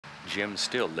Jim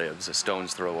still lives a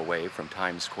stone's throw away from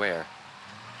Times Square.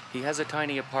 He has a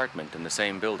tiny apartment in the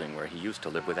same building where he used to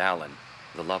live with Alan,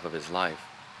 the love of his life.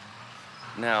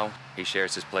 Now, he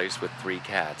shares his place with 3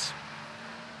 cats.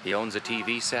 He owns a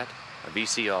TV set, a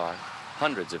VCR,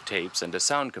 hundreds of tapes, and a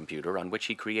sound computer on which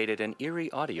he created an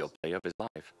eerie audio play of his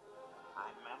life. I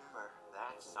remember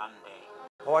that Sunday.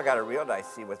 Oh, I got a real nice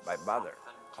scene with my mother.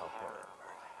 I'll put it.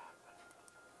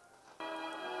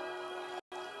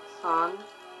 Son,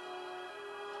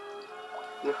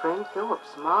 your friend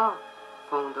Philip's ma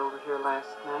phoned over here last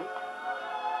night.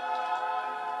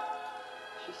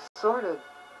 She sort of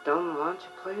don't want you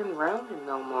playing around him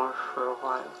no more for a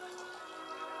while.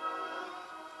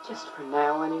 Just for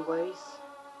now, anyways.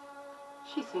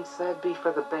 She thinks that'd be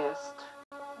for the best.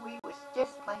 We was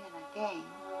just playing a game.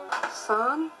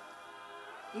 Son,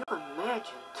 you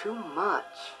imagine too much.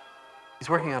 He's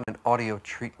working on an audio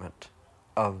treatment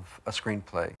of a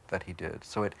screenplay that he did.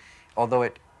 So although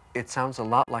it sounds a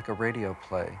lot like a radio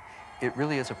play, it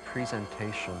really is a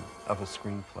presentation of a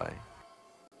screenplay.